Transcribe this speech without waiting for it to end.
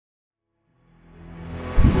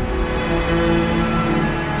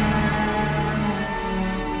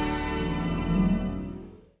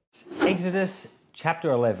Exodus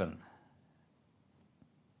chapter 11.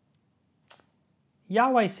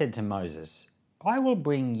 Yahweh said to Moses, I will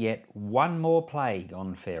bring yet one more plague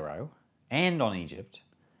on Pharaoh and on Egypt,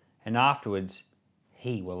 and afterwards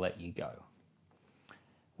he will let you go.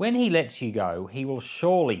 When he lets you go, he will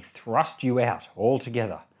surely thrust you out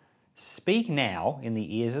altogether. Speak now in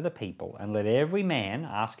the ears of the people, and let every man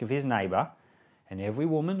ask of his neighbour, and every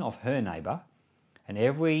woman of her neighbour, and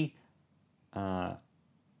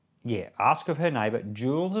ask of her neighbour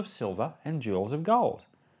jewels of silver and jewels of gold.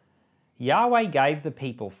 Yahweh gave the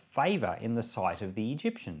people favour in the sight of the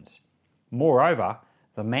Egyptians. Moreover,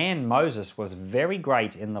 the man Moses was very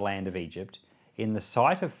great in the land of Egypt, in the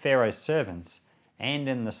sight of Pharaoh's servants, and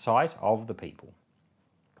in the sight of the people.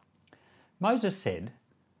 Moses said,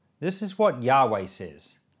 This is what Yahweh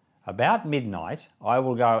says, About midnight I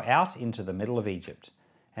will go out into the middle of Egypt,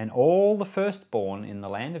 and all the firstborn in the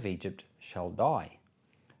land of Egypt shall die.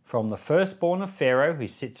 From the firstborn of Pharaoh who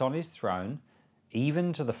sits on his throne,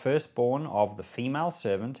 even to the firstborn of the female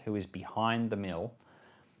servant who is behind the mill,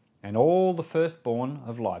 and all the firstborn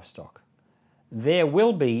of livestock. There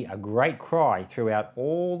will be a great cry throughout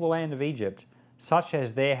all the land of Egypt, such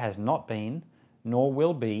as there has not been, nor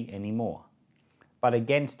will be any more. But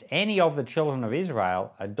against any of the children of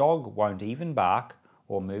Israel, a dog won't even bark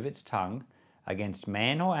or move its tongue against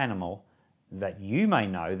man or animal, that you may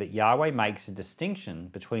know that Yahweh makes a distinction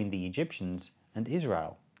between the Egyptians and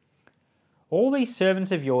Israel. All these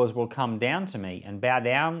servants of yours will come down to me and bow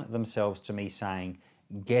down themselves to me, saying,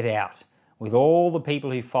 Get out with all the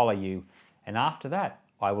people who follow you, and after that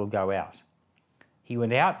I will go out. He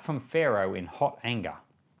went out from Pharaoh in hot anger.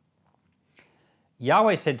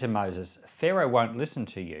 Yahweh said to Moses, Pharaoh won't listen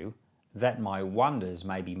to you, that my wonders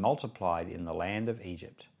may be multiplied in the land of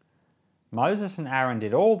Egypt. Moses and Aaron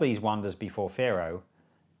did all these wonders before Pharaoh,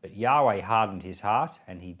 but Yahweh hardened his heart,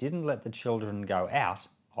 and he didn't let the children go out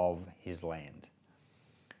of his land.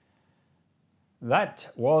 That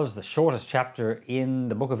was the shortest chapter in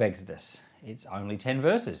the book of Exodus. It's only 10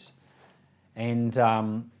 verses. And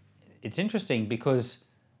it's interesting because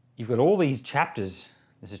you've got all these chapters,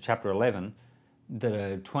 this is chapter 11, that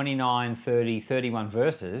are 29, 30, 31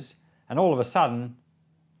 verses, and all of a sudden,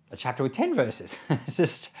 a chapter with 10 verses. It's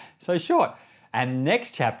just so short. And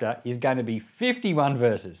next chapter is going to be 51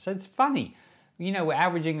 verses. So it's funny. You know, we're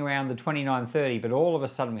averaging around the 29, 30, but all of a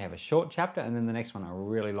sudden we have a short chapter and then the next one a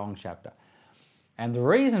really long chapter. And the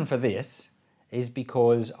reason for this is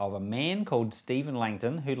because of a man called Stephen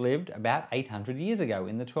Langton who lived about 800 years ago.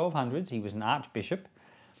 In the 1200s, he was an archbishop,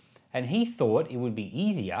 and he thought it would be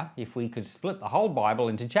easier if we could split the whole Bible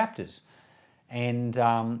into chapters. And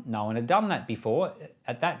no one had done that before.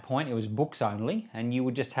 At that point, it was books only, and you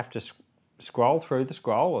would just have to scroll through the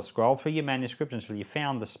scroll or scroll through your manuscript until you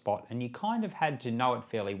found the spot, and you kind of had to know it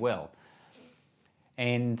fairly well.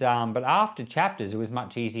 And but after chapters, it was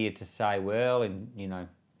much easier to say, well, in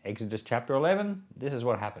Exodus chapter 11, this is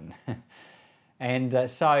what happened. And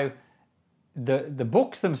so the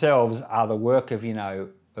books themselves are the work of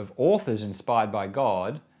of authors inspired by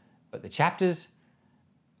God, but the chapters,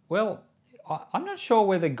 well, I'm not sure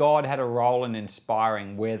whether God had a role in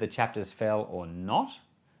inspiring where the chapters fell or not,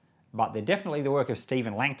 but they're definitely the work of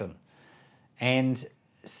Stephen Langton. And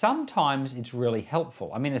sometimes it's really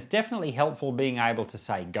helpful. I mean, it's definitely helpful being able to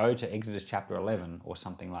say, go to Exodus chapter 11 or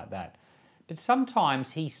something like that. But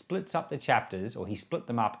sometimes he splits up the chapters, or he split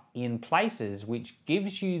them up in places which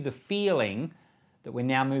gives you the feeling that we're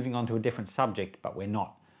now moving on to a different subject, but we're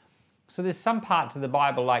not. So there's some parts of the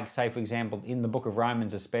Bible, like say, for example, in the book of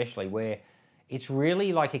Romans especially, where it's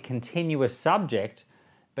really like a continuous subject,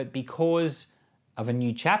 but because of a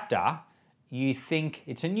new chapter, you think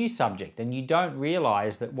it's a new subject, and you don't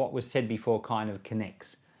realize that what was said before kind of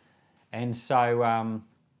connects. And so,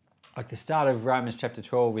 like the start of Romans chapter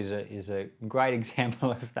 12 is a great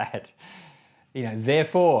example of that.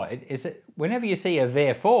 Therefore, whenever you see a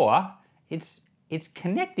therefore, it's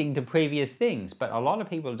connecting to previous things, but a lot of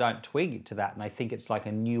people don't twig to that, and they think it's like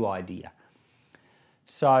a new idea.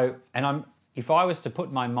 So, if I was to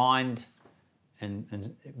put my mind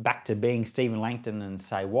and back to being Stephen Langton and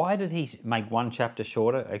say, why did he make one chapter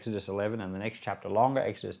shorter, Exodus 11, and the next chapter longer,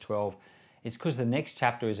 Exodus 12? It's because the next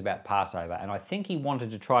chapter is about Passover, and I think he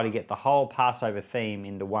wanted to try to get the whole Passover theme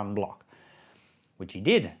into one block, which he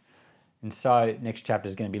did. And so next chapter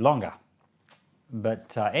is going to be longer.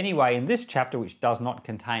 But anyway, in this chapter, which does not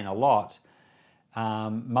contain a lot,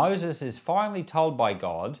 Moses is finally told by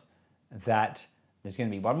God that there's going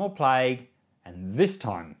to be one more plague, and this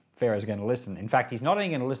time Pharaoh's going to listen. In fact, he's not only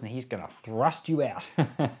going to listen, he's going to thrust you out.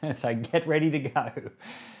 So get ready to go.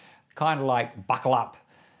 Kind of like buckle up.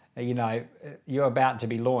 You're about to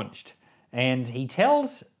be launched. And he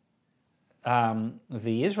tells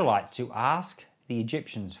the Israelites to ask the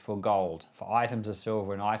Egyptians for gold, for items of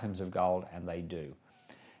silver and items of gold, and they do.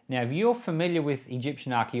 Now, if you're familiar with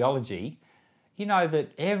Egyptian archaeology, you know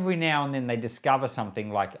that every now and then they discover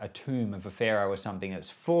something like a tomb of a pharaoh or something that's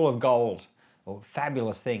full of gold or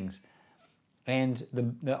fabulous things. And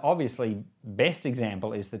the obviously best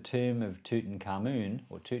example is the tomb of Tutankamun,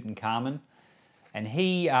 or Tutankhamun. And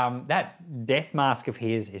he, that death mask of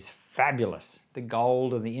his is fabulous. The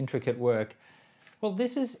gold and the intricate work. Well,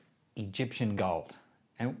 this is Egyptian gold.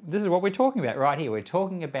 And this is what we're talking about right here. We're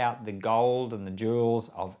talking about the gold and the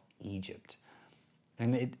jewels of Egypt.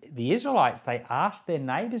 And the Israelites, they asked their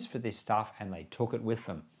neighbors for this stuff and they took it with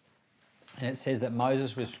them. And it says that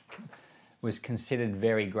Moses was considered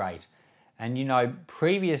very great. And you know,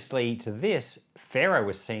 previously to this, Pharaoh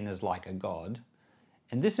was seen as like a god.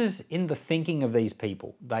 And this is in the thinking of these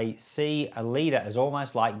people. They see a leader as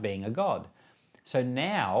almost like being a god. So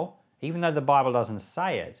now, even though the Bible doesn't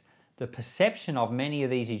say it, the perception of many of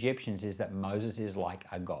these Egyptians is that Moses is like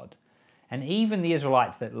a god. And even the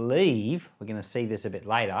Israelites that leave, we're going to see this a bit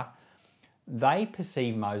later, they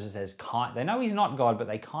perceive Moses as they know he's not God, but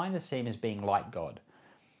they kind of see him as being like God.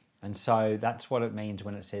 And so that's what it means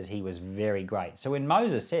when it says he was very great. So when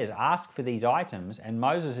Moses says, ask for these items, and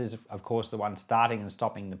Moses is, of course, the one starting and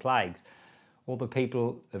stopping the plagues, all the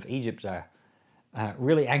people of Egypt are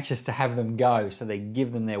really anxious to have them go, so they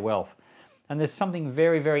give them their wealth. And there's something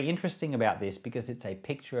very, very interesting about this because it's a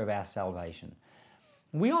picture of our salvation.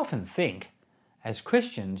 We often think, as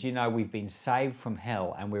Christians, you know, we've been saved from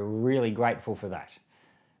hell and we're really grateful for that.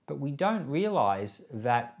 But we don't realize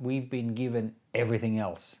that we've been given everything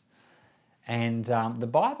else. And the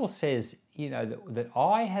Bible says, you know, that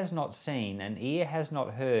eye has not seen and ear has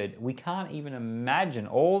not heard. We can't even imagine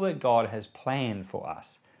all that God has planned for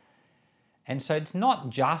us. And so it's not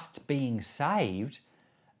just being saved.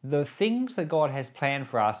 The things that God has planned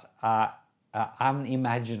for us are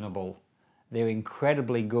unimaginable. They're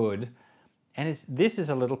incredibly good. And this is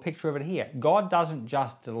a little picture of it here. God doesn't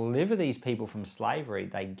just deliver these people from slavery.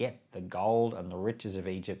 They get the gold and the riches of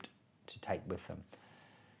Egypt to take with them.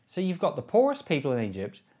 So you've got the poorest people in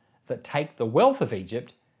Egypt that take the wealth of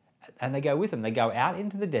Egypt and they go with them. They go out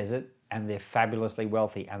into the desert and they're fabulously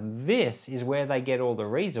wealthy. And this is where they get all the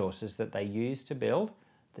resources that they use to build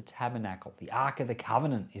the tabernacle. The Ark of the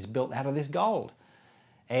Covenant is built out of this gold.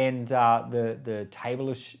 And the table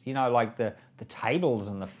of, you know, like the tables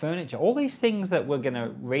and the furniture, all these things that we're going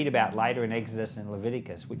to read about later in Exodus and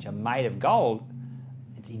Leviticus, which are made of gold,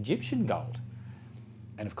 it's Egyptian gold.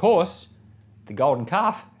 And of course, the golden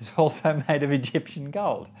calf is also made of Egyptian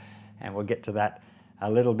gold. And we'll get to that a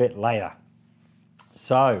little bit later.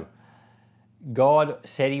 So, God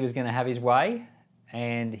said he was going to have his way,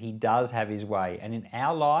 and he does have his way. And in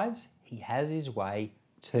our lives, he has his way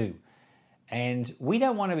too. And we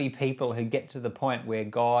don't want to be people who get to the point where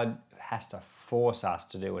God has to force us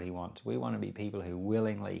to do what he wants. We want to be people who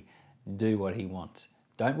willingly do what he wants,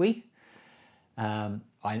 don't we?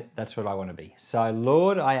 That's what I want to be. So,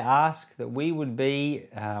 Lord, I ask that we would be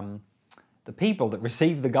the people that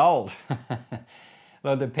receive the gold.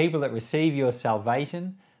 Lord, the people that receive your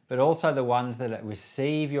salvation, but also the ones that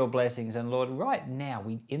receive your blessings. And Lord, right now,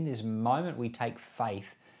 in this moment, we take faith.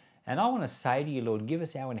 And I want to say to you, Lord, give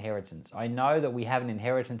us our inheritance. I know that we have an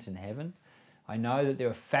inheritance in heaven. I know that there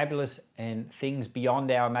are fabulous and things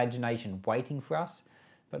beyond our imagination waiting for us.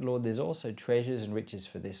 But Lord, there's also treasures and riches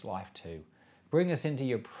for this life too. Bring us into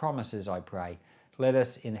your promises, I pray. Let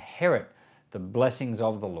us inherit the blessings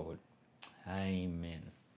of the Lord. Amen.